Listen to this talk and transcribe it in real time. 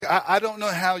I don't know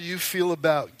how you feel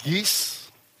about geese,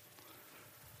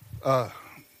 the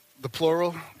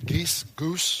plural, geese,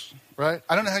 goose, right?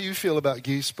 I don't know how you feel about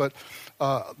geese, but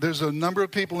there's a number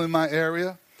of people in my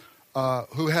area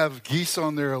who have geese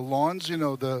on their lawns,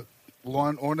 the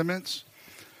lawn ornaments.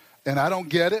 And I don't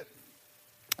get it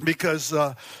because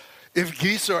if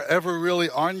geese are ever really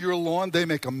on your lawn, they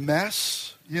make a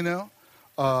mess,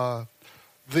 The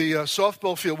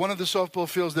softball field, one of the softball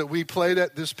fields that we played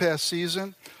at this past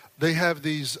season, they have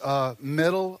these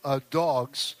metal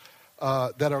dogs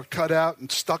that are cut out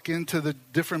and stuck into the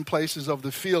different places of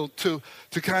the field to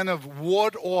kind of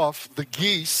ward off the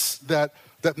geese that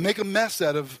make a mess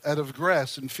out of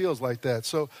grass and fields like that.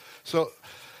 So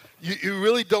you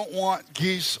really don't want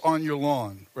geese on your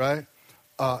lawn, right?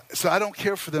 So I don't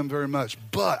care for them very much.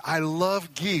 But I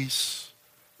love geese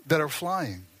that are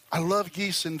flying. I love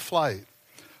geese in flight.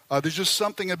 There's just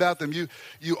something about them. You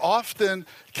often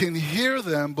can hear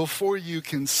them before you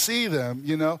can see them,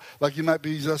 Like you might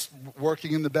be just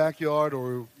working in the backyard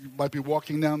or you might be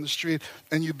walking down the street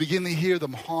and you begin to hear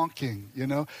them honking,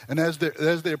 And as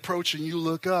they approach and you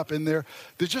look up and they're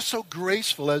just so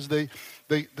graceful as they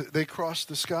cross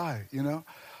the sky,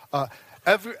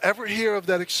 Ever hear of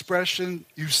that expression,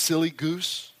 you silly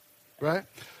goose, right?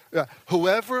 Yeah.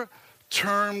 Whoever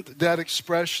termed that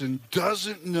expression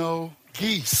doesn't know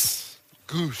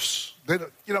goose. They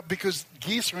don't, because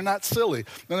geese are not silly.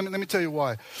 Now, let me tell you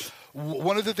why.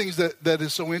 One of the things that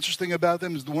is so interesting about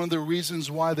them is one of the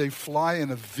reasons why they fly in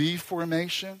a V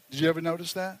formation. Did you ever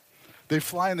notice that? They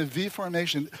fly in a V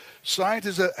formation.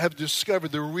 Scientists have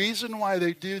discovered the reason why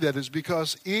they do that is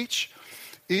because each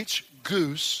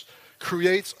goose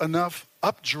creates enough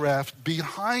updraft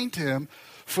behind him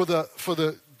for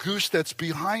the goose that's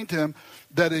behind him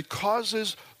that it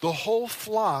causes the whole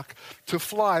flock to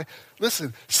fly,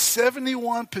 listen,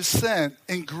 71%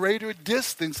 in greater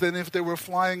distance than if they were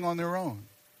flying on their own.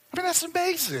 I mean, that's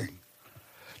amazing.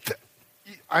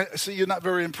 I see you're not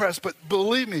very impressed, but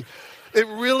believe me, it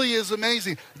really is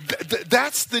amazing.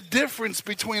 That's the difference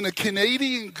between a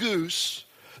Canadian goose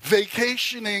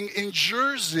vacationing in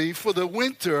Jersey for the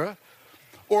winter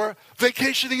or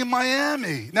vacationing in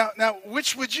Miami. Now,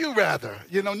 which would you rather?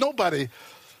 Nobody.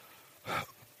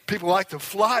 People like to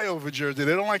fly over Jersey.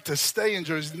 They don't like to stay in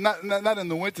Jersey, not in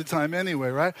the wintertime anyway,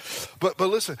 right? But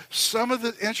listen, some of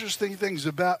the interesting things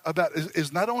about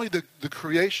is not only the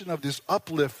creation of this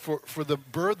uplift for the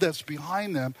bird that's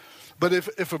behind them, but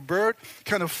if a bird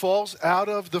kind of falls out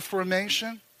of the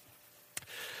formation,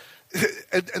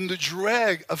 and the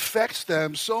drag affects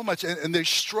them so much, and they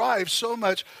strive so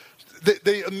much,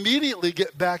 they immediately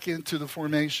get back into the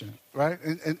formation, right?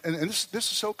 And this is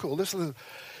so cool. Listen,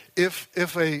 if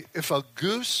a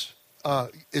goose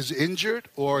is injured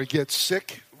or gets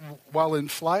sick while in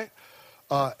flight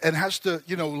and has to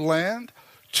land,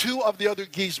 two of the other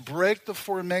geese break the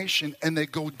formation and they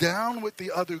go down with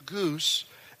the other goose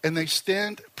and they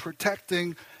stand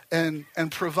protecting and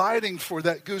providing for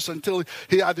that goose until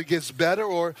he either gets better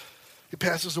or he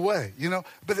passes away.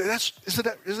 But isn't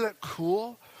that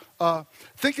cool?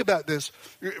 Think about this.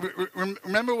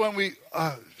 Remember when we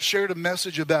shared a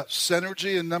message about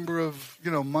synergy a number of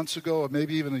months ago, or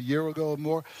maybe even a year ago or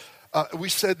more? We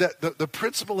said that the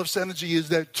principle of synergy is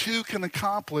that two can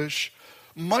accomplish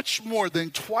much more than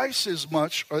twice as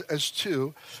much as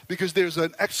two, because there's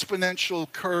an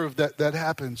exponential curve that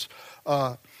happens.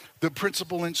 The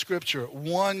principle in Scripture: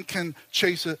 one can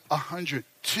chase 100,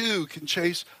 two can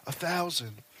chase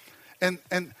 1,000. And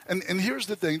here's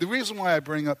the thing. The reason why I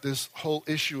bring up this whole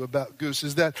issue about goose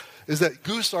is that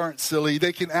goose aren't silly.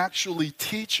 They can actually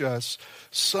teach us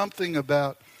something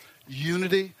about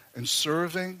unity and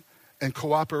serving and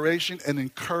cooperation and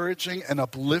encouraging and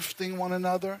uplifting one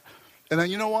another. And then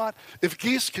you know what? If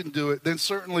geese can do it, then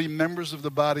certainly members of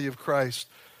the body of Christ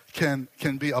can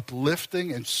be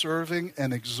uplifting and serving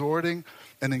and exhorting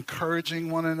and encouraging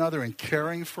one another and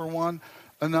caring for one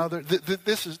another.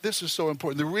 This is so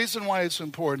important. The reason why it's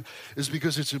important is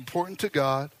because it's important to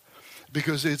God,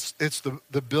 because it's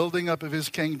the building up of his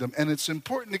kingdom. And it's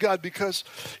important to God because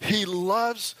he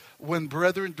loves when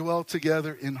brethren dwell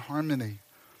together in harmony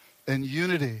and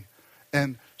unity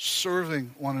and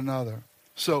serving one another.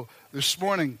 So this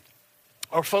morning,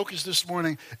 our focus this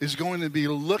morning is going to be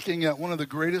looking at one of the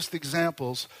greatest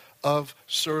examples of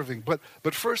serving. But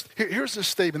first, here's the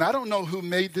statement. I don't know who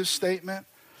made this statement,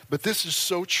 but this is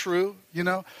so true,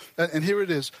 and here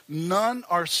it is. None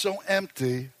are so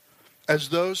empty as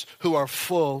those who are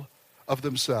full of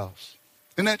themselves.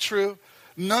 Isn't that true?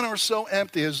 None are so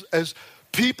empty as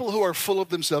people who are full of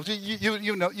themselves.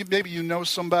 Maybe you know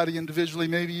somebody individually,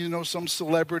 maybe you know some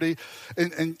celebrity,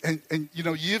 and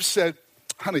you've said,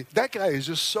 honey, that guy is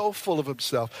just so full of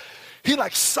himself. He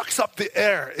like sucks up the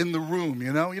air in the room,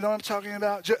 you know what I'm talking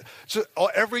about?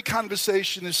 Every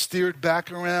conversation is steered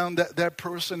back around that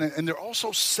person, and they're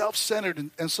also self-centered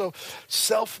and so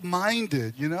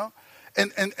self-minded, you know?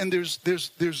 And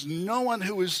there's no one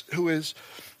who is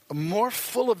more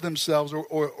full of themselves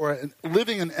or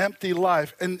living an empty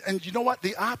life. And you know what?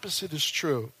 The opposite is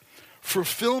true.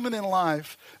 Fulfillment in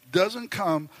life doesn't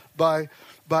come by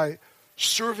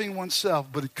serving oneself,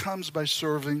 but it comes by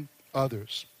serving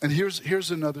others. And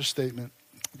here's another statement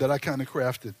that I kind of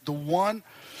crafted. The one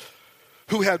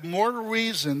who had more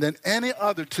reason than any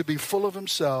other to be full of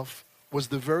himself was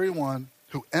the very one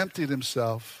who emptied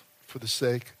himself for the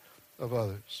sake of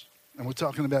others. And we're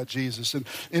talking about Jesus. And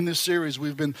in this series,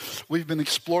 we've been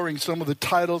exploring some of the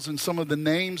titles and some of the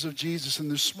names of Jesus.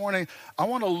 And this morning, I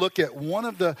want to look at one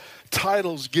of the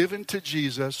titles given to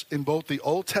Jesus in both the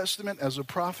Old Testament as a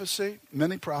prophecy,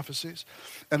 many prophecies,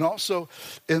 and also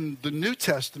in the New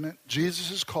Testament, Jesus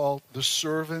is called the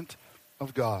servant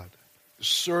of God. The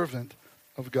servant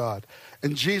of God.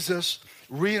 And Jesus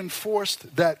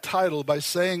reinforced that title by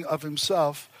saying of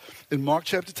himself in Mark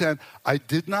chapter 10, I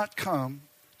did not come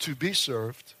to be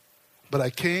served, but I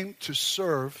came to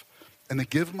serve and to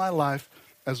give my life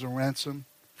as a ransom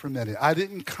for many. I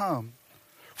didn't come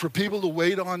for people to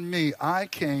wait on me. I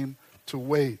came to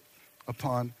wait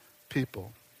upon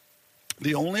people.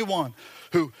 The only one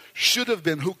who should have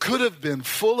been, who could have been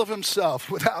full of himself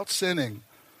without sinning,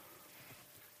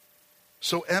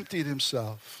 so emptied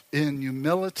himself in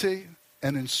humility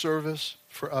and in service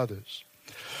for others.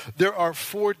 There are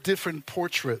 4 different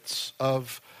portraits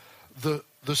of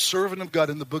the servant of God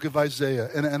in the book of Isaiah.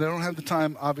 And I don't have the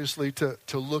time, obviously, to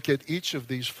look at each of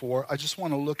these 4. I just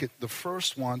want to look at the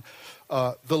first one,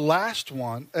 the last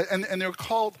one. And they're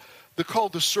called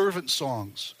the servant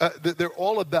songs. They're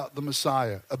all about the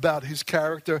Messiah, about his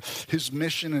character, his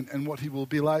mission, and what he will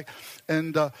be like.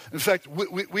 And in fact,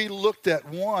 we looked at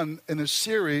one in a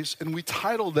series, and we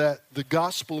titled that The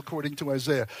Gospel According to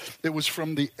Isaiah. It was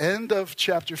from the end of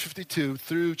chapter 52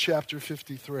 through chapter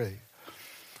 53.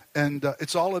 And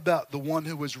it's all about the one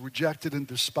who was rejected and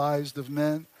despised of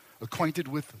men, acquainted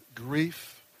with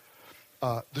grief,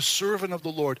 the servant of the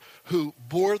Lord who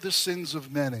bore the sins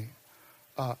of many,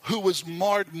 who was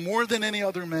marred more than any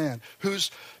other man,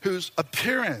 whose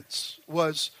appearance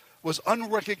was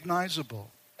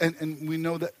unrecognizable. And we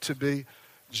know that to be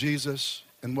Jesus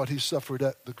and what he suffered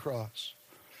at the cross.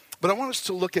 But I want us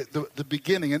to look at the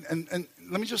beginning. And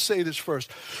let me just say this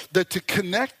first. That to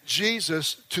connect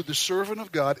Jesus to the servant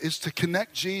of God is to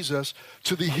connect Jesus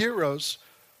to the heroes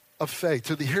of faith,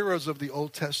 to the heroes of the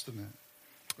Old Testament.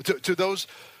 To those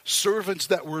servants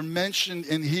that were mentioned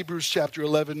in Hebrews chapter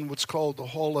 11, what's called the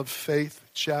Hall of Faith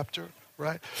chapter,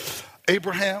 right?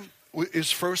 Abraham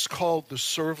is first called the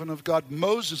servant of God.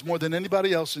 Moses, more than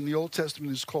anybody else in the Old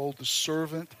Testament, is called the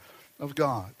servant of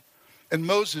God. And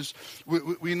Moses,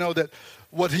 we know that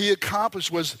what he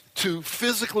accomplished was to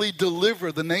physically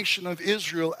deliver the nation of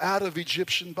Israel out of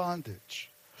Egyptian bondage.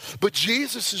 But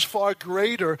Jesus is far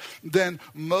greater than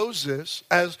Moses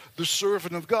as the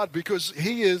servant of God, because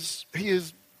he is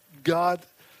God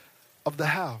of the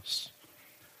house,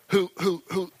 who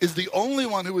is the only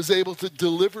one who is able to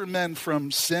deliver men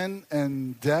from sin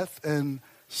and death and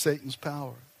Satan's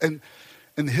power.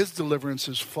 And his deliverance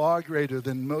is far greater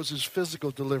than Moses' physical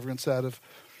deliverance out of.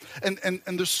 And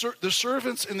the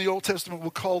servants in the Old Testament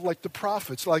were called like the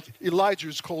prophets, like Elijah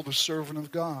is called the servant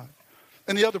of God.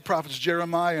 And the other prophets,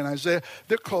 Jeremiah and Isaiah,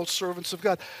 they're called servants of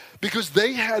God because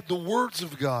they had the words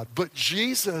of God. But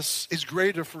Jesus is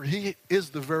greater, for he is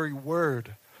the very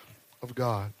word of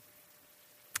God.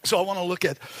 So I want to look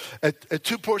at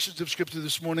 2 portions of Scripture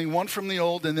this morning, one from the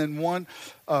Old and then one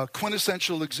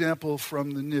quintessential example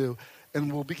from the New.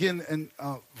 And we'll begin in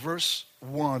verse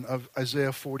 1 of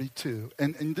Isaiah 42.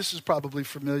 And this is probably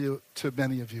familiar to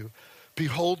many of you.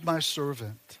 Behold my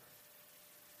servant,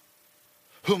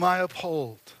 whom I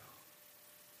uphold,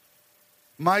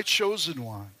 my chosen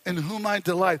one, in whom I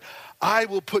delight. I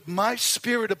will put my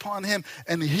spirit upon him,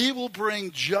 and he will bring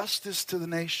justice to the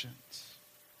nations.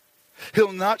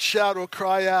 He'll not shout or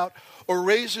cry out or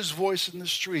raise his voice in the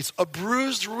streets. A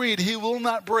bruised reed he will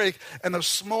not break, and a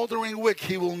smoldering wick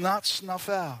he will not snuff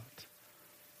out.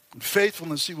 In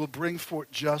faithfulness he will bring forth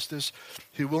justice.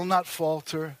 He will not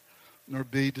falter nor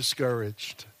be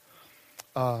discouraged.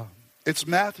 It's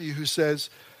Matthew who says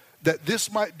that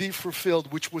this might be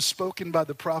fulfilled, which was spoken by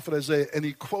the prophet Isaiah. And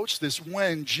he quotes this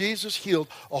when Jesus healed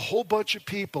a whole bunch of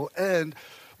people. And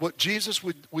what Jesus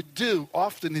would do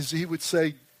often is he would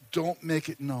say, don't make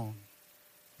it known,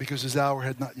 because his hour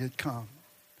had not yet come.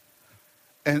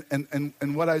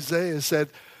 And what Isaiah said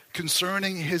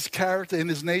concerning his character and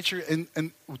his nature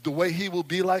and the way he will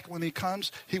be like when he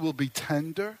comes, he will be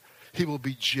tender, he will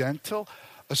be gentle.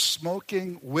 A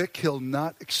smoking wick he'll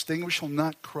not extinguish, he'll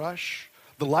not crush.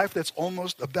 The life that's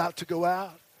almost about to go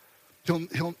out,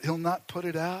 he'll not put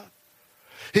it out.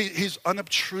 He's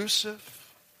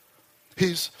unobtrusive.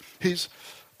 He's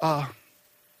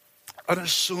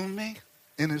unassuming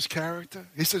in his character.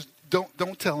 He says,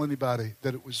 don't tell anybody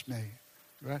that it was me.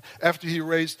 Right? After he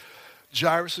raised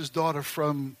Jairus' daughter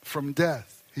from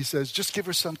death, he says, just give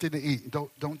her something to eat.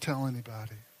 Don't tell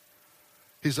anybody.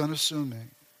 He's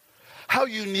unassuming. How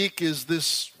unique is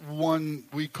this one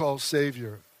we call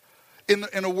Savior?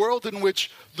 In a world in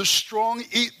which the strong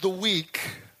eat the weak,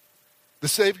 the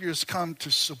Savior has come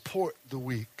to support the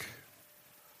weak.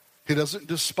 He doesn't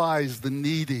despise the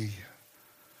needy,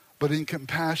 but in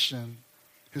compassion,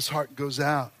 his heart goes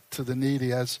out to the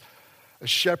needy. As a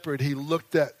shepherd, he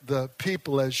looked at the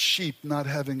people as sheep, not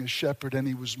having a shepherd, and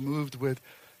he was moved with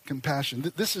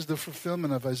compassion. This is the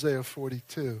fulfillment of Isaiah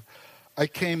 42. I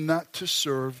came not to be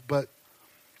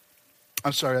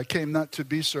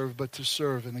served, but to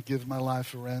serve and to give my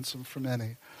life a ransom for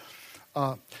many.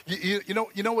 You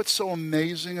know what's so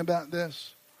amazing about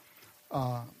this?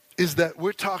 Is that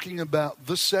we're talking about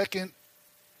the second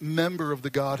member of the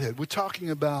Godhead. We're talking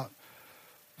about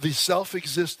the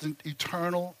self-existent,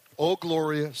 eternal,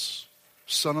 all-glorious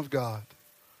Son of God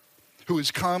who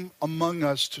has come among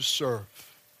us to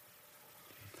serve.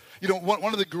 You know,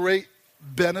 one of the great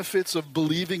benefits of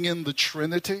believing in the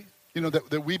Trinity, you know,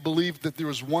 that we believe that there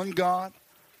is one God,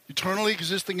 eternally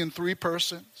existing in three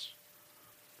persons.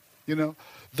 You know,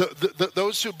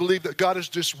 those who believe that God is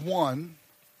just one,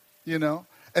 you know,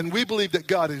 and we believe that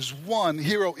God is one.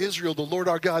 Hear, O Israel, the Lord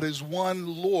our God is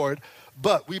one Lord,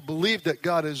 but we believe that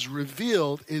God is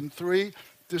revealed in three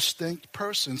distinct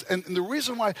persons. And the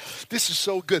reason why this is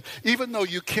so good, even though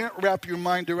you can't wrap your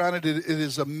mind around it, it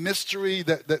is a mystery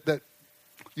that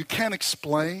you can't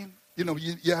explain. You know,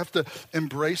 you have to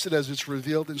embrace it as it's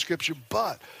revealed in Scripture.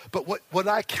 But what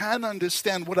I can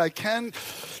understand, what I can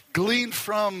glean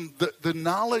from the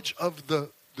knowledge of the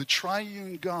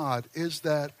triune God is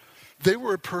that they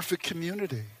were a perfect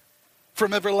community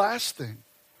from everlasting.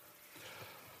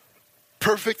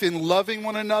 Perfect in loving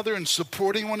one another and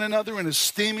supporting one another and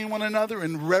esteeming one another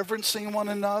and reverencing one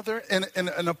another. And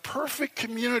a perfect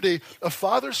community of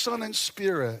Father, Son, and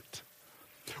Spirit,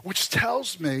 which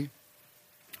tells me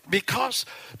because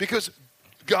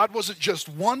God wasn't just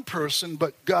one person,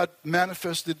 but God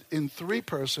manifested in three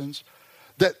persons,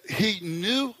 that he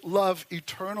knew love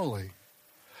eternally.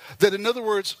 That, in other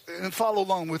words, and follow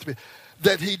along with me,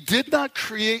 that he did not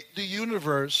create the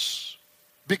universe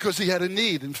because he had a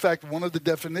need. In fact, one of the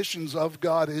definitions of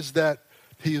God is that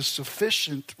he is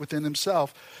sufficient within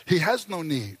himself. He has no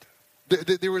need.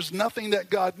 There is nothing that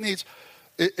God needs.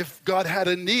 If God had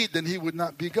a need, then he would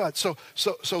not be God. So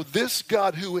this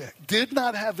God who did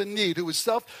not have a need, who was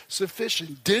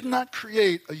self-sufficient, did not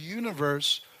create a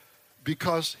universe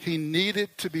because he needed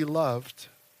to be loved,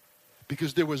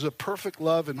 because there was a perfect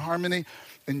love and harmony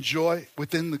and joy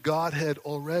within the Godhead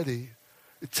already.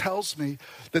 It tells me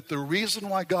that the reason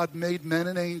why God made men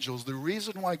and angels, the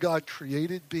reason why God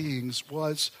created beings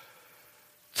was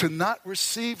to not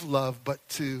receive love, but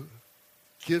to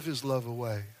give his love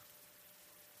away.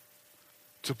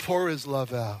 To pour his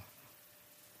love out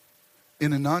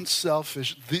in an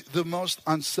unselfish, the most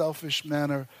unselfish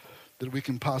manner that we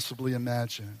can possibly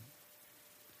imagine.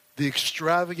 The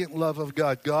extravagant love of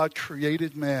God. God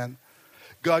created man.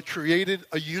 God created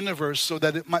a universe so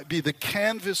that it might be the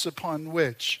canvas upon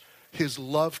which his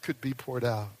love could be poured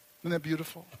out. Isn't that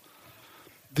beautiful?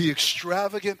 The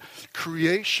extravagant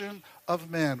creation of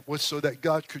man was so that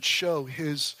God could show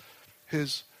his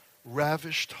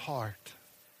ravished heart,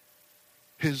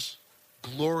 his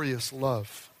glorious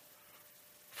love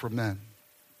for men.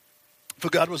 For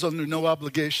God was under no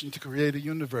obligation to create a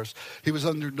universe. He was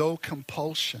under no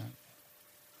compulsion.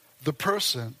 The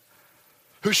person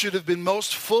who should have been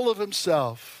most full of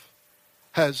himself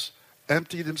has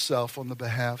emptied himself on the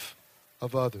behalf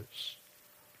of others.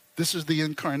 This is the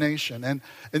incarnation. And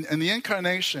the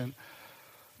incarnation,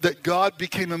 that God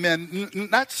became a man,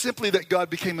 not simply that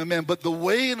God became a man, but the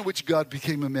way in which God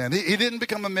became a man. He didn't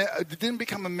become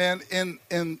a man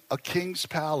in a king's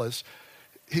palace.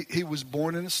 He was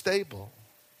born in a stable.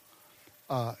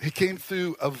 He came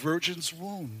through a virgin's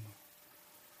womb.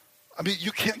 I mean,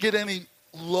 you can't get any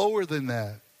lower than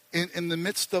that. In the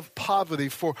midst of poverty,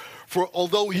 for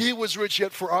although he was rich,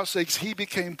 yet for our sakes he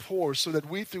became poor, so that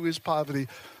we through his poverty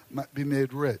might be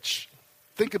made rich.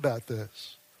 Think about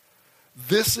this.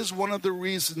 This is one of the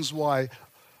reasons why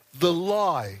the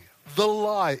lie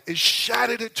is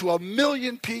shattered into a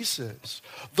million pieces.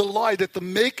 The lie that the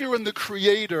maker and the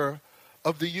creator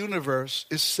of the universe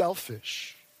is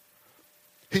selfish.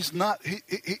 He's not,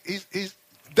 he's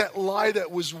that lie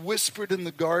that was whispered in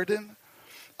the garden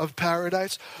of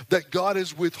paradise, that God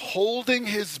is withholding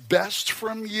his best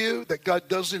from you, that God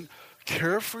doesn't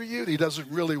care for you, that he doesn't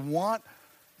really want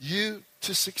you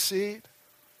to succeed.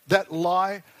 That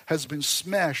lie has been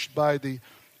smashed by the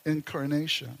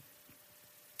incarnation.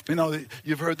 You know,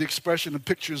 you've heard the expression, a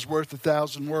picture is worth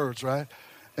 1,000 words, right?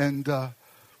 And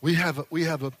we have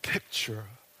a picture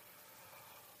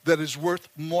that is worth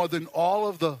more than all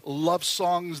of the love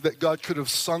songs that God could have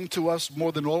sung to us,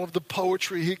 more than all of the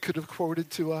poetry he could have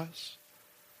quoted to us.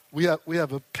 We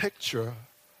have a picture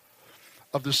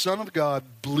of the Son of God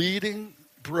bleeding,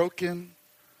 broken,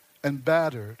 and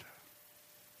battered,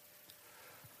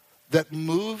 that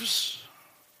moves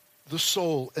the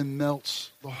soul and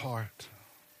melts the heart.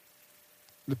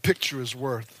 The picture is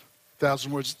worth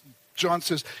 1,000 words. John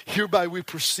says, hereby we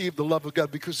perceive the love of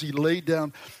God because he laid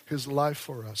down his life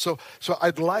for us. So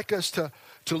I'd like us to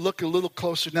look a little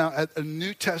closer now at a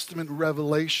New Testament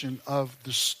revelation of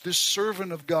this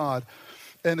servant of God.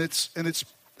 And it's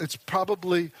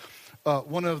probably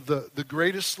one of the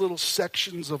greatest little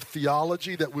sections of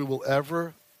theology that we will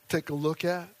ever take a look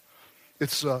at.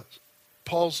 It's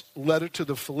Paul's letter to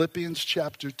the Philippians,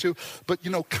 chapter 2. But,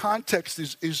 you know, context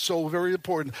is so very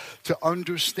important to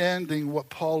understanding what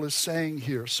Paul is saying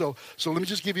here. So let me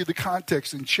just give you the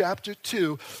context. In chapter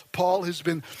 2, Paul has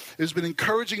been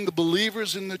encouraging the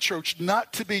believers in the church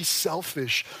not to be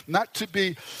selfish, not to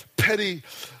be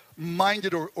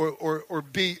petty-minded or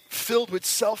be filled with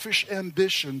selfish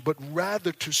ambition, but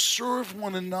rather to serve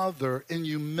one another in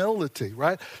humility,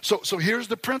 right? So here's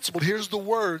the principle, here's the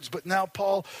words, but now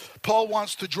Paul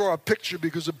wants to draw a picture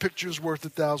because a picture is worth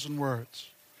 1,000 words.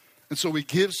 And so he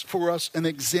gives for us an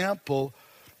example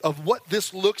of what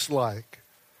this looks like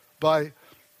by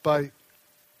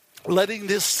letting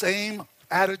this same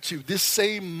attitude, this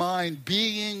same mind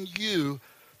be in you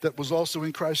that was also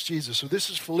in Christ Jesus. So this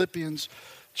is Philippians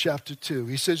chapter 2.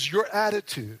 He says, your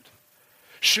attitude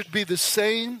should be the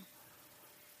same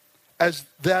as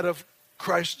that of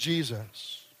Christ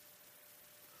Jesus,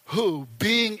 who,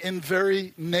 being in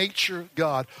very nature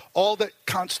God, all that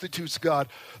constitutes God,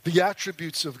 the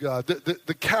attributes of God,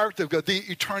 the character of God, the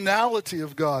eternality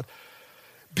of God,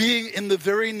 being in the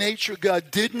very nature God,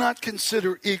 did not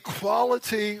consider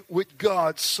equality with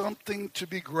God something to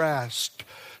be grasped,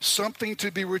 something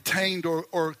to be retained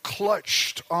or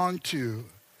clutched onto,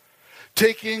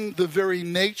 taking the very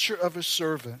nature of a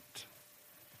servant,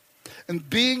 and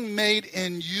being made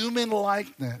in human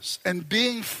likeness, and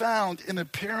being found in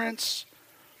appearance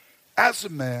as a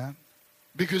man,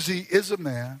 because he is a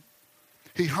man,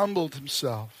 he humbled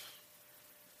himself.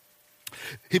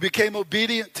 He became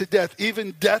obedient to death,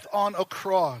 even death on a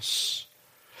cross.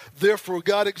 Therefore,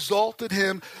 God exalted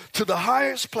him to the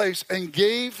highest place and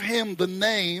gave him the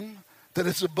name that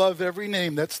is above every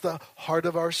name. That's the heart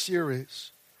of our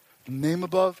series. The name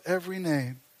above every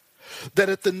name. That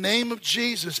at the name of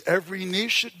Jesus, every knee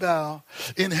should bow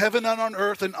in heaven and on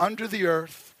earth and under the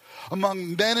earth,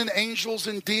 among men and angels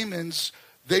and demons,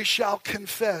 they shall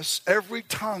confess, every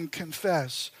tongue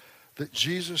confess that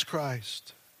Jesus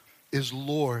Christ is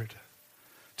Lord,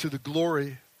 to the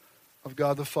glory of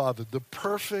God the Father. The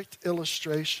perfect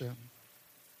illustration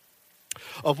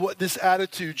of what this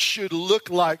attitude should look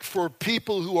like for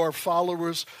people who are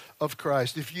followers of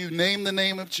Christ. If you name the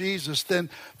name of Jesus, then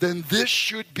this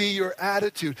should be your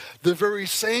attitude. The very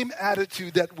same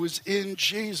attitude that was in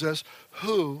Jesus,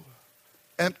 who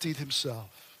emptied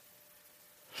himself.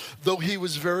 Though he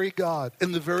was very God,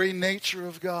 in the very nature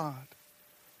of God.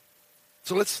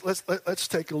 So let's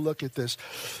take a look at this.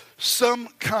 Some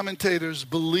commentators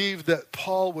believe that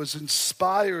Paul was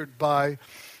inspired by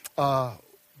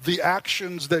the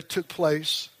actions that took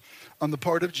place on the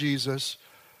part of Jesus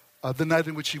the night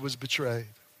in which he was betrayed.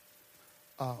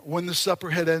 When the supper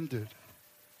had ended,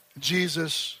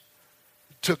 Jesus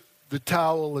took the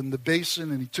towel and the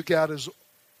basin and he took out his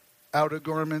outer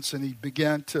garments and he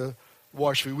began to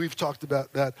wash feet. We've talked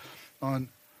about that on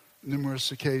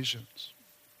numerous occasions.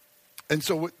 And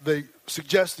so what they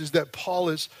suggest is that Paul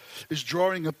is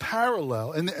drawing a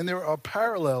parallel, and there are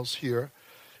parallels here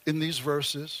in these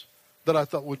verses that I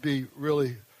thought would be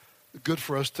really good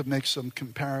for us to make some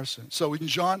comparison. So in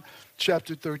John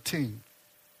chapter 13,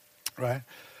 right,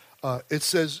 it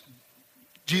says,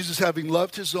 Jesus having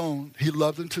loved his own, he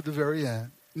loved them to the very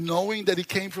end, knowing that he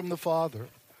came from the Father.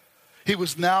 He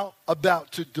was now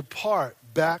about to depart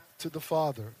back to the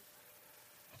Father.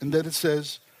 And then it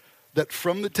says that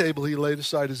from the table he laid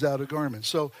aside his outer garment.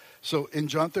 So in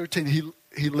John 13,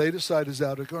 he laid aside his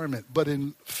outer garment. But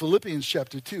in Philippians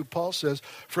chapter 2, Paul says,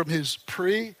 from his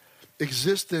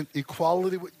pre-existent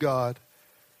equality with God,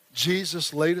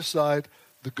 Jesus laid aside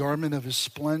the garment of his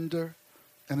splendor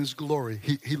and his glory.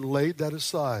 He laid that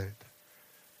aside,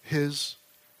 his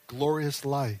glorious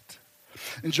light.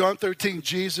 In John 13,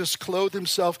 Jesus clothed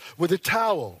himself with a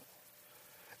towel.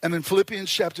 And in Philippians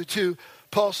chapter 2,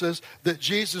 Paul says that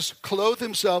Jesus clothed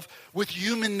himself with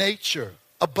human nature,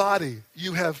 a body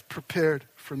you have prepared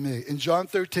for me. In John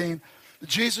 13,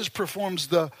 Jesus performs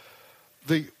the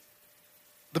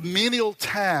menial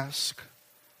task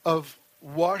of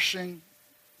washing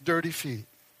dirty feet.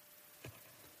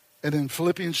 And in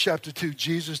Philippians chapter 2,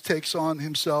 Jesus takes on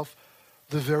himself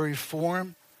the very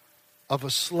form of a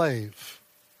slave,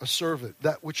 a servant,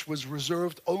 that which was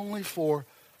reserved only for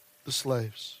the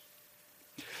slaves.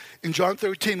 In John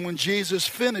 13, when Jesus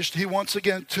finished, he once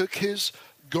again took his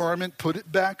garment, put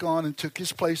it back on, and took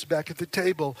his place back at the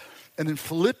table. And in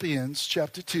Philippians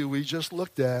chapter 2, we just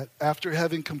looked at, after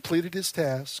having completed his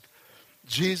task,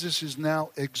 Jesus is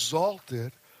now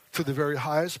exalted to the very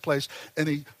highest place, and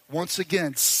he once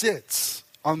again sits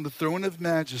on the throne of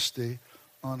majesty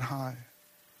on high.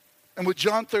 And what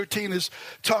John 13 is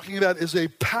talking about is a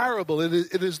parable.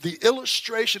 It is the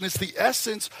illustration, it's the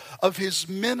essence of his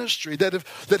ministry,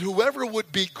 that whoever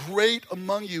would be great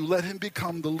among you, let him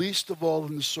become the least of all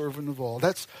and the servant of all.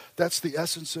 That's the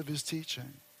essence of his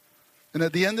teaching. And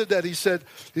at the end of that, he said,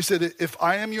 if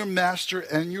I am your master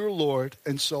and your Lord,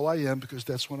 and so I am, because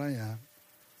that's what I am,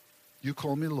 you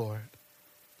call me Lord.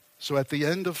 So at the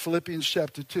end of Philippians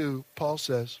chapter 2, Paul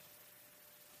says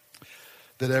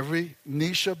that every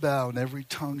knee shall bow and every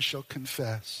tongue shall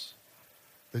confess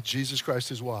that Jesus Christ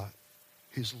is what?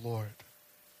 He's Lord.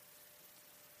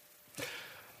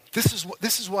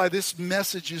 This is why this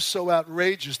message is so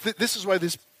outrageous. This is why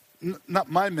this,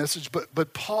 not my message,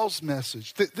 but Paul's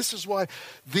message. This is why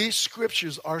these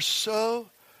scriptures are so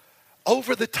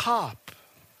over the top.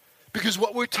 Because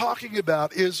what we're talking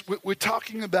about is, we're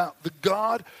talking about the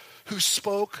God who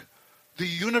spoke the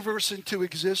universe into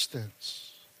existence.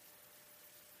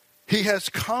 He has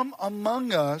come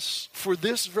among us for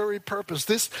this very purpose.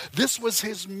 This was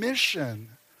his mission,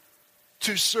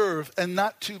 to serve and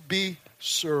not to be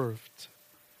served.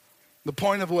 The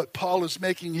point of what Paul is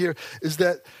making here is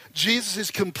that Jesus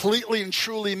is completely and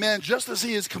truly man, just as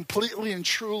he is completely and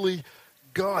truly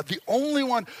God. The only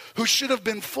one who should have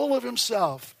been full of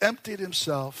himself, emptied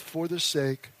himself for the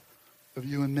sake of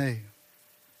you and me.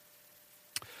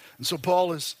 And so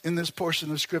Paul is, in this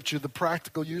portion of Scripture, the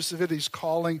practical use of it, he's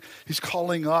calling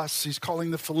us, he's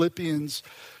calling the Philippians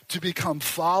to become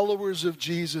followers of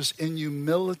Jesus in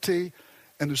humility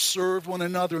and to serve one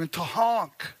another and to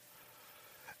honk.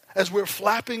 As we're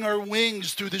flapping our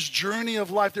wings through this journey of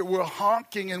life, that we're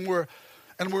honking and we're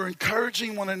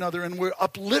encouraging one another and we're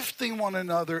uplifting one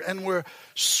another and we're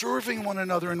serving one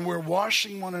another and we're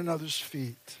washing one another's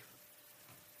feet.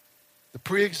 The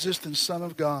pre-existent Son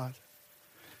of God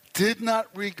did not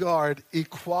regard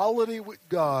equality with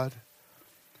God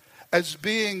as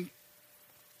being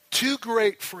too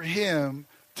great for him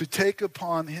to take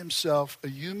upon himself a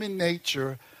human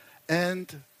nature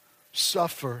and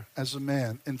suffer as a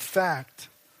man. In fact,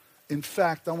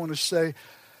 I want to say,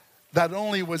 not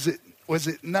only was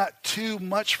it not too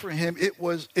much for him,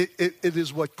 it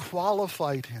is what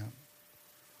qualified him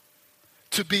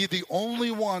to be the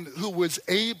only one who was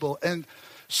able and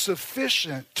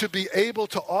sufficient to be able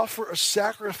to offer a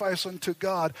sacrifice unto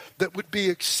God that would be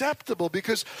acceptable.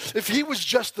 Because if he was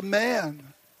just a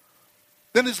man,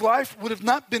 then his life would have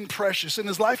not been precious and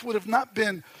his life would have not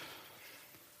been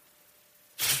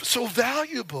so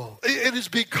valuable. It is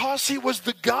because he was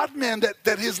the God-man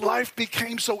that his life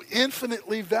became so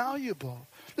infinitely valuable.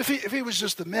 If he was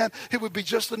just a man, he would be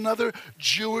just another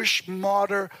Jewish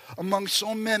martyr among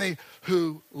so many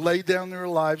who laid down their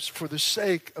lives for the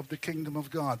sake of the kingdom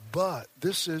of God. But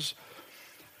this is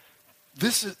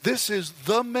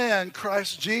the man,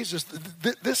 Christ Jesus.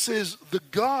 This is the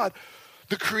God,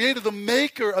 the creator, the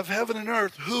maker of heaven and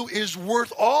earth, who is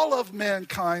worth all of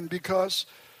mankind because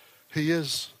he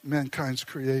is mankind's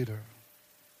creator.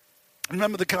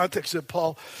 Remember the context that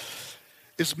Paul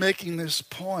is making this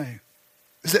point,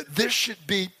 is that this should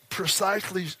be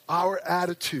precisely our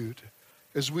attitude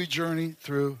as we journey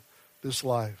through this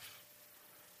life.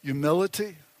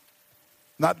 Humility,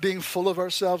 not being full of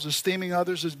ourselves, esteeming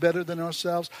others as better than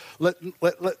ourselves. Let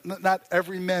not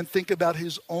every man think about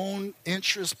his own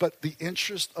interest, but the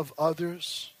interest of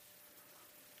others.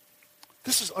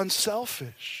 This is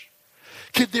unselfish.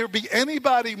 Could there be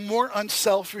anybody more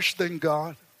unselfish than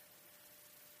God?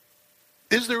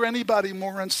 Is there anybody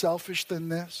more unselfish than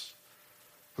this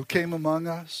who came among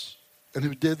us and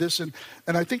who did this? And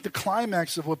I think the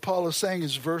climax of what Paul is saying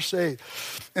is verse 8.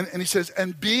 And he says,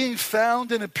 and being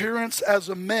found in appearance as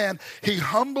a man, he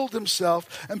humbled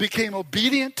himself and became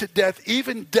obedient to death,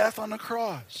 even death on a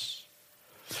cross.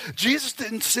 Jesus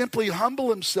didn't simply humble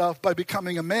himself by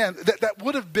becoming a man. That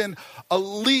would have been a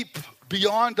leap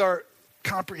beyond our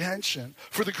comprehension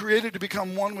for the Creator to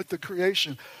become one with the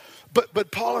creation.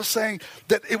 But Paul is saying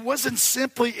that it wasn't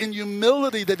simply in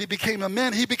humility that he became a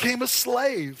man. He became a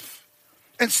slave.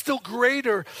 And still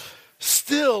greater,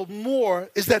 still more,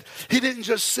 is that he didn't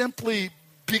just simply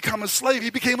become a slave. He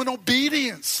became an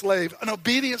obedient slave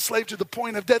to the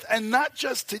point of death. And not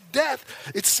just to death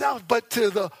itself, but to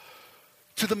the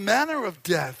manner of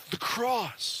death, the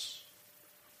cross.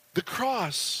 The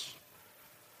cross.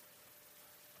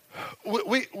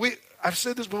 I've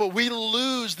said this before. We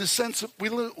lose the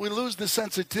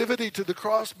sensitivity to the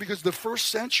cross because the first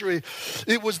century,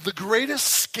 it was the greatest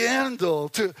scandal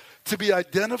to be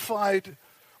identified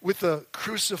with a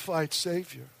crucified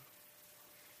Savior.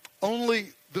 Only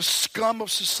the scum of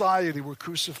society were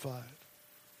crucified.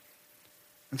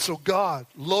 And so God,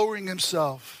 lowering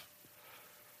himself,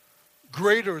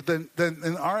 greater than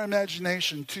in our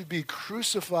imagination, to be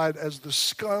crucified as the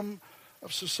scum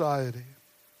of society.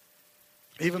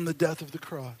 Even the death of the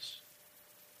cross.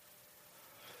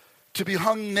 To be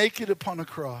hung naked upon a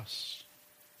cross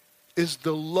is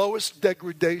the lowest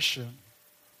degradation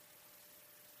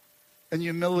and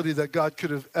humility that God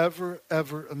could have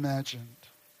ever imagined.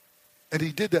 And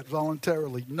he did that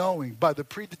voluntarily, knowing by the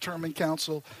predetermined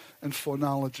counsel and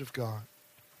foreknowledge of God.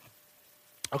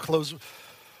 I'll close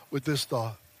with this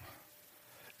thought.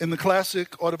 In the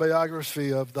classic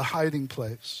autobiography of The Hiding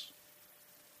Place,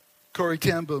 Corrie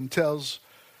ten Boom tells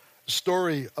a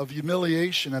story of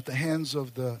humiliation at the hands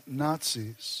of the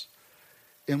Nazis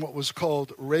in what was called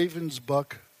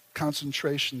Ravensbrück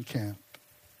concentration camp.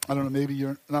 I don't know, maybe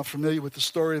you're not familiar with the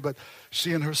story, but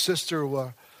she and her sister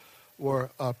were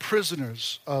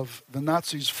prisoners of the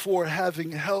Nazis for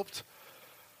having helped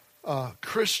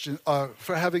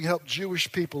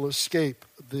Jewish people escape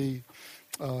the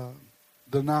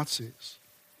Nazis.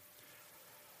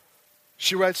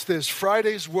 She writes this: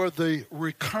 Fridays were the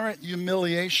recurrent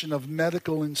humiliation of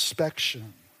medical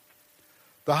inspection.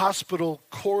 The hospital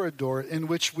corridor in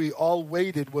which we all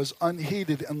waited was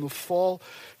unheated, and the fall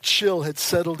chill had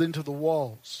settled into the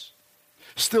walls.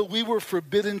 Still, we were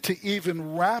forbidden to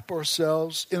even wrap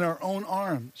ourselves in our own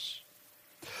arms,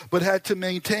 but had to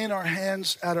maintain our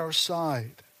hands at our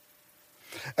side.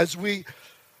 As we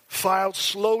filed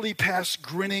slowly past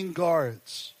grinning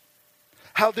guards,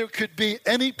 how there could be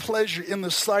any pleasure in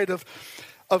the sight of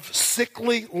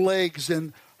sickly legs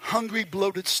and hungry,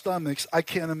 bloated stomachs, I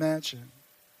can't imagine.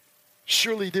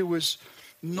 Surely there was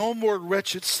no more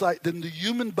wretched sight than the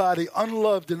human body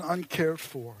unloved and uncared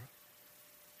for.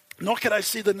 Nor could I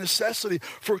see the necessity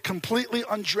for completely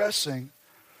undressing.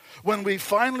 When we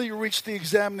finally reached the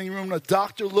examining room, a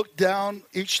doctor looked down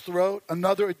each throat,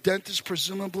 another, a dentist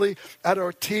presumably, at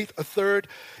our teeth, a third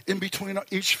in between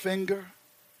each finger.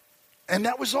 And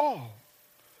that was all.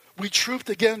 We trooped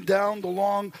again down the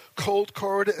long, cold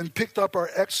corridor and picked up our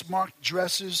X-marked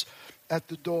dresses at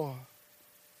the door.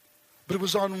 But it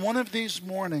was on one of these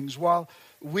mornings, while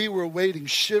we were waiting,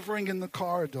 shivering in the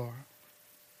corridor,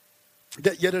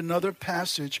 that yet another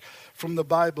passage from the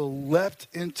Bible leapt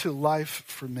into life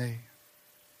for me.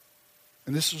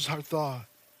 And this was her thought.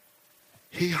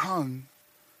 He hung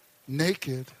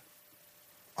naked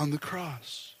on the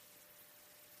cross.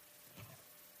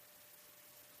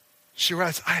 She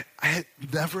writes, I had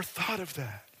never thought of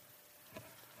that.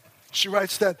 She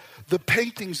writes that the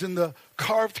paintings and the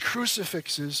carved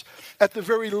crucifixes, at the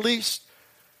very least,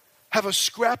 have a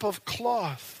scrap of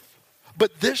cloth.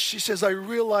 But this, she says, I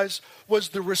realized was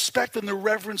the respect and the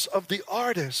reverence of the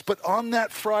artist. But on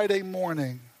that Friday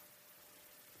morning,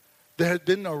 there had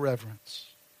been no reverence.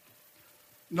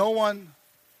 No one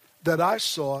that I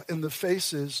saw in the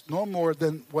faces, no more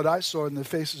than what I saw in the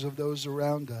faces of those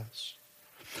around us.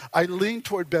 I leaned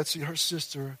toward Betsy, her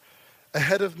sister.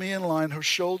 Ahead of me in line, her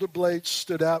shoulder blades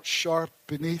stood out sharp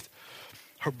beneath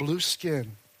her blue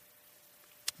skin.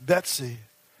 Betsy,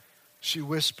 she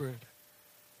whispered,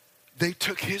 they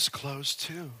took his clothes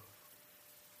too.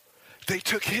 They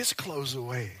took his clothes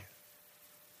away.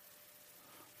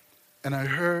 And I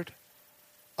heard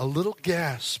a little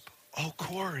gasp. Oh,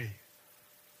 Corey,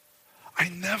 I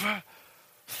never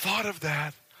thought of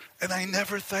that, and I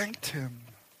never thanked him.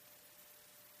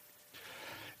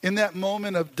 In that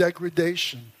moment of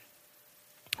degradation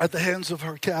at the hands of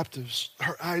her captives,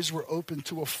 her eyes were opened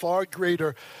to a far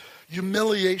greater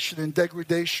humiliation and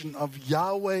degradation of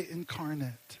Yahweh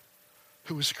incarnate,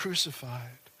 who was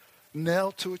crucified,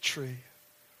 nailed to a tree,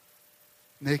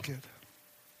 naked,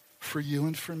 for you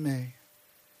and for me.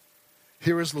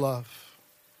 Here is love,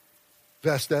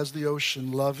 vast as the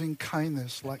ocean, loving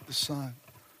kindness like the sun,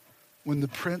 when the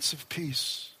Prince of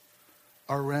Peace,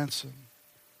 our ransom,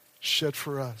 shed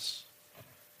for us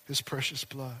his precious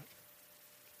blood.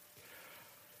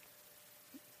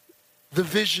 The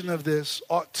vision of this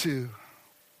ought to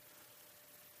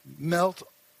melt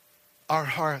our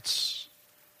hearts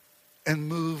and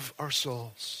move our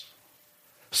souls,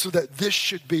 so that this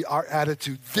should be our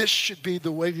attitude. This should be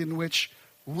the way in which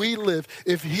we live.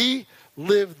 If he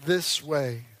lived this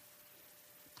way,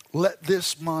 let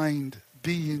this mind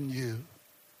be in you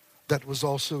that was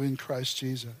also in Christ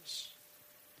Jesus,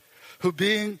 who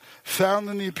being found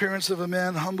in the appearance of a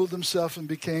man, humbled himself and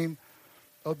became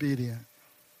obedient,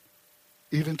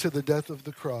 even to the death of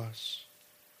the cross.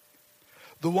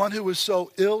 The one who was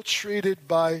so ill-treated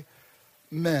by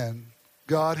men,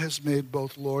 God has made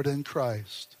both Lord and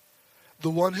Christ. The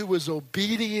one who was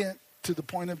obedient to the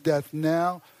point of death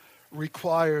now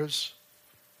requires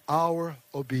our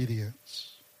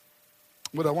obedience.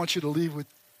 What I want you to leave with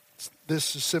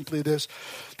this is simply this,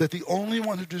 that the only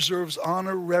one who deserves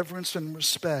honor, reverence, and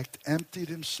respect emptied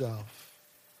himself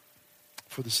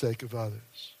for the sake of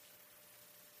others.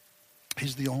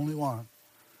 He's the only one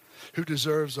who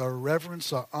deserves our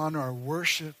reverence, our honor, our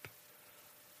worship.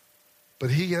 But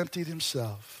he emptied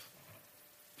himself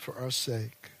for our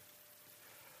sake.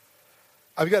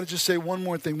 I've got to just say one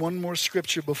more thing, one more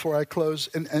scripture before I close.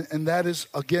 And that is,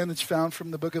 again, it's found from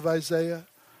the book of Isaiah.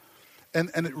 And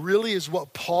it really is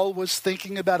what Paul was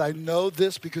thinking about. I know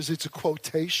this because it's a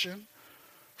quotation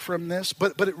from this.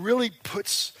 But it really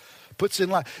puts in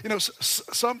line. You know,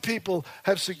 some people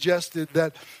have suggested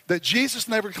that Jesus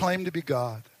never claimed to be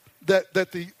God. That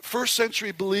the first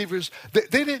century believers,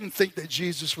 they didn't think that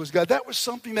Jesus was God. That was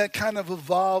something that kind of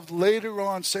evolved later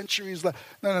on, centuries later.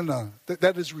 No.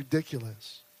 That is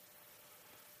ridiculous.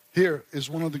 Here is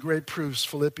one of the great proofs,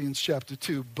 Philippians chapter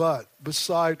 2. But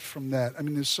beside from that, I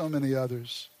mean, there's so many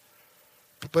others.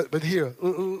 But here,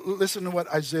 listen to what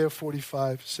Isaiah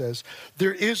 45 says.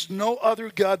 There is no other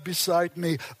God beside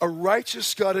me, a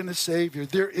righteous God and a Savior.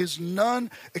 There is none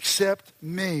except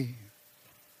me.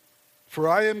 For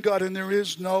I am God and there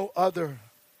is no other.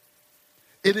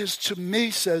 It is to me,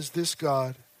 says this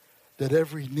God, that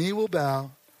every knee will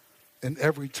bow and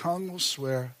every tongue will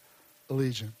swear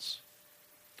allegiance.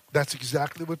 That's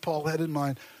exactly what Paul had in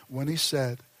mind when he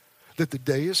said that the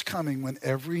day is coming when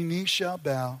every knee shall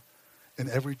bow and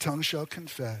every tongue shall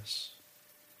confess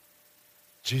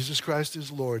Jesus Christ is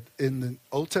Lord. In the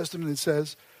Old Testament it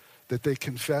says that they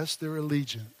confess their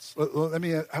allegiance. Let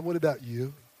me ask, what about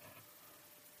you?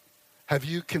 Have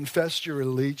you confessed your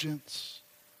allegiance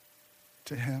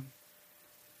to him?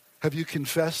 Have you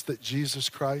confessed that Jesus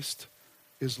Christ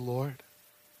is Lord?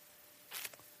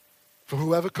 For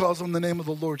whoever calls on the name of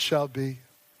the Lord shall be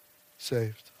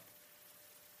saved.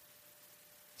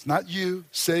 It's not you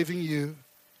saving you,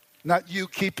 not you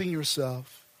keeping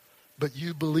yourself, but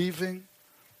you believing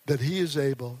that he is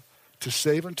able to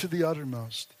save unto the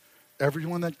uttermost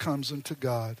everyone that comes unto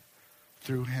God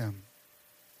through him.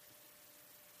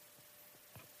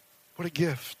 What a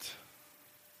gift.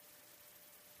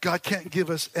 God can't give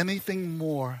us anything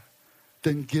more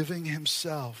than giving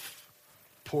himself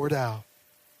poured out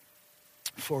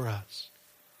for us.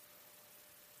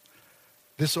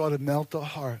 This ought to melt our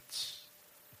hearts,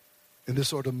 and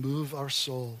this ought to move our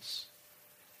souls,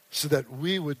 so that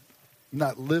we would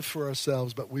not live for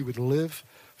ourselves, but we would live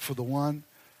for the one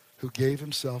who gave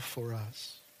himself for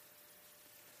us.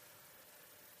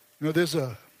 You know, there's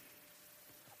a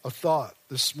thought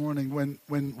this morning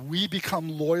when we become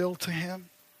loyal to him.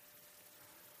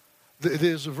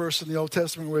 There's a verse in the Old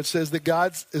Testament where it says that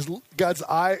God's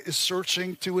eye is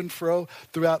searching to and fro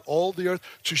throughout all the earth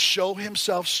to show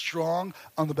himself strong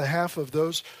on the behalf of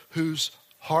those whose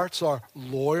hearts are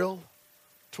loyal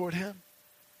toward him.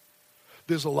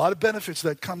 There's a lot of benefits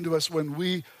that come to us when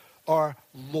we are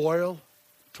loyal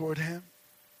toward him.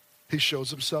 He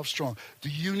shows himself strong. Do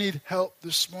you need help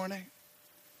this morning?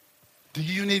 Do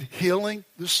you need healing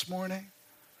this morning?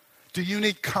 Do you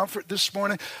need comfort this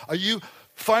morning? Are you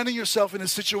finding yourself in a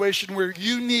situation where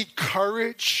you need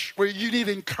courage, where you need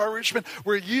encouragement,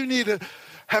 where you need to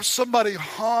have somebody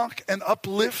honk and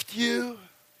uplift you?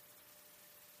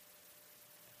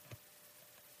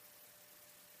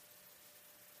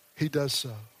 He does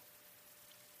so.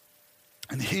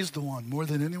 And he's the one, more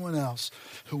than anyone else,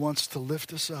 who wants to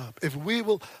lift us up. If we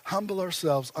will humble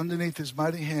ourselves underneath his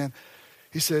mighty hand,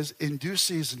 He says, in due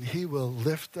season, he will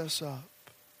lift us up.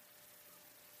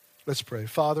 Let's pray.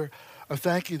 Father, I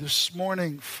thank you this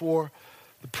morning for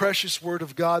the precious word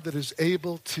of God that is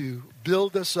able to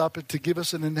build us up and to give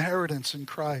us an inheritance in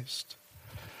Christ.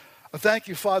 I thank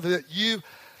you, Father, that you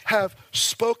have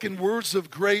spoken words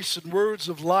of grace and words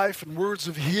of life and words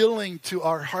of healing to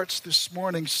our hearts this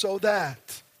morning so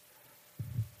that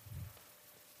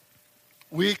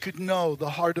we could know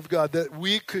the heart of God, that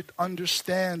we could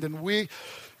understand and we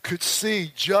could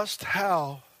see just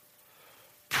how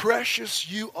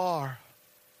precious you are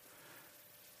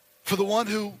for the one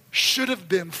who should have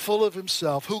been full of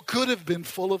himself, who could have been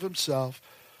full of himself,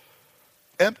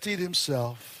 emptied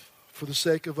himself for the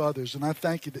sake of others. And I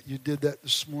thank you that you did that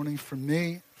this morning for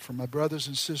me, for my brothers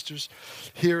and sisters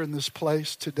here in this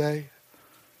place today.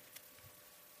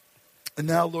 And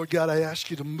now, Lord God, I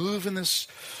ask you to move in this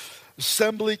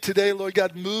assembly today, Lord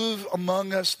God, move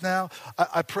among us now.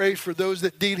 I pray for those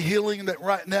that need healing, that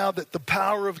right now that the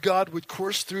power of God would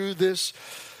course through this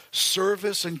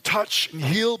service and touch and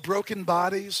heal broken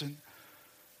bodies and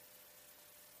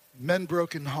mend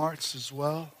broken hearts as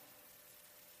well.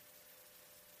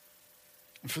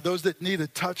 And for those that need a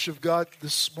touch of God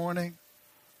this morning,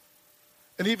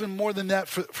 and even more than that,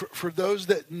 for those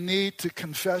that need to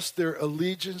confess their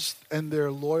allegiance and their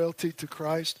loyalty to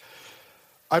Christ,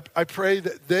 I pray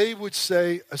that they would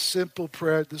say a simple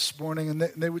prayer this morning, and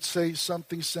they would say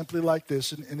something simply like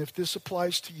this. And if this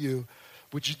applies to you,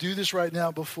 would you do this right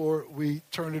now before we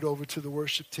turn it over to the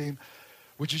worship team?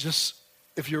 Would you just,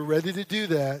 if you're ready to do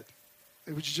that,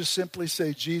 would you just simply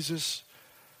say, Jesus,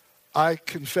 I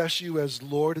confess you as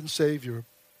Lord and Savior.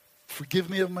 Forgive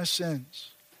me of my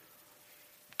sins.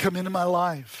 Come into my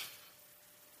life.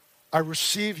 I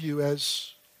receive you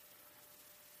as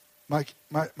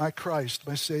my Christ,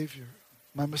 my Savior,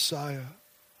 my Messiah.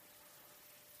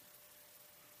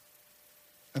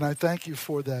 And I thank you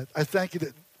for that. I thank you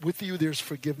that with you there's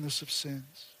forgiveness of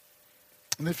sins.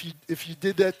 And if you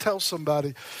did that, tell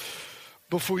somebody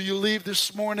before you leave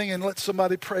this morning, and let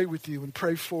somebody pray with you and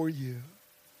pray for you.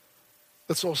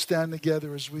 Let's all stand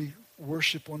together as we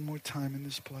worship one more time in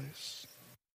this place.